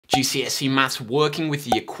GCSE maths working with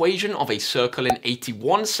the equation of a circle in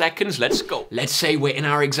 81 seconds. Let's go. Let's say we're in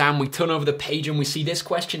our exam, we turn over the page and we see this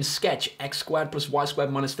question, sketch x squared plus y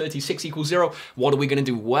squared minus 36 equals 0. What are we going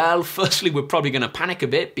to do? Well, firstly, we're probably going to panic a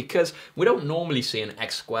bit because we don't normally see an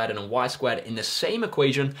x squared and a y squared in the same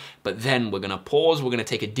equation, but then we're going to pause, we're going to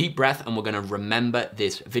take a deep breath, and we're going to remember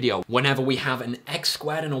this video. Whenever we have an x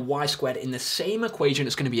squared and a y squared in the same equation,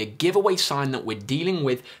 it's going to be a giveaway sign that we're dealing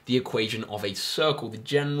with the equation of a circle. The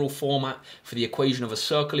general format for the equation of a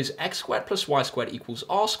circle is x squared plus y squared equals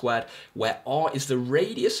r squared, where r is the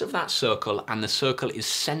radius of that circle and the circle is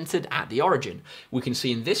centered at the origin. We can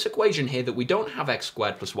see in this equation here that we don't have x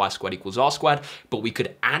squared plus y squared equals r squared, but we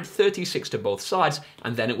could add 36 to both sides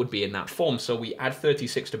and then it would be in that form. So we add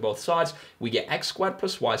 36 to both sides, we get x squared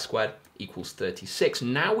plus y squared equals 36.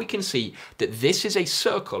 Now we can see that this is a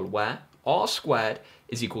circle where r squared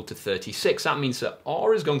is equal to 36. That means that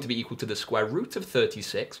r is going to be equal to the square root of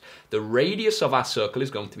 36. The radius of our circle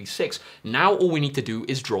is going to be 6. Now all we need to do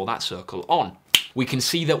is draw that circle on. We can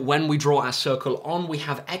see that when we draw our circle on, we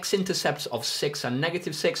have x-intercepts of 6 and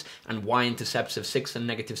negative 6, and y-intercepts of 6 and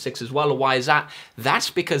negative 6 as well. Why is that? That's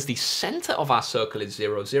because the center of our circle is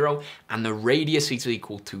 0, 0, and the radius is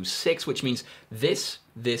equal to 6, which means this,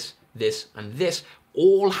 and this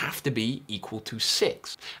all have to be equal to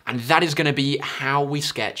 6. And that is going to be how we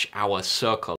sketch our circle.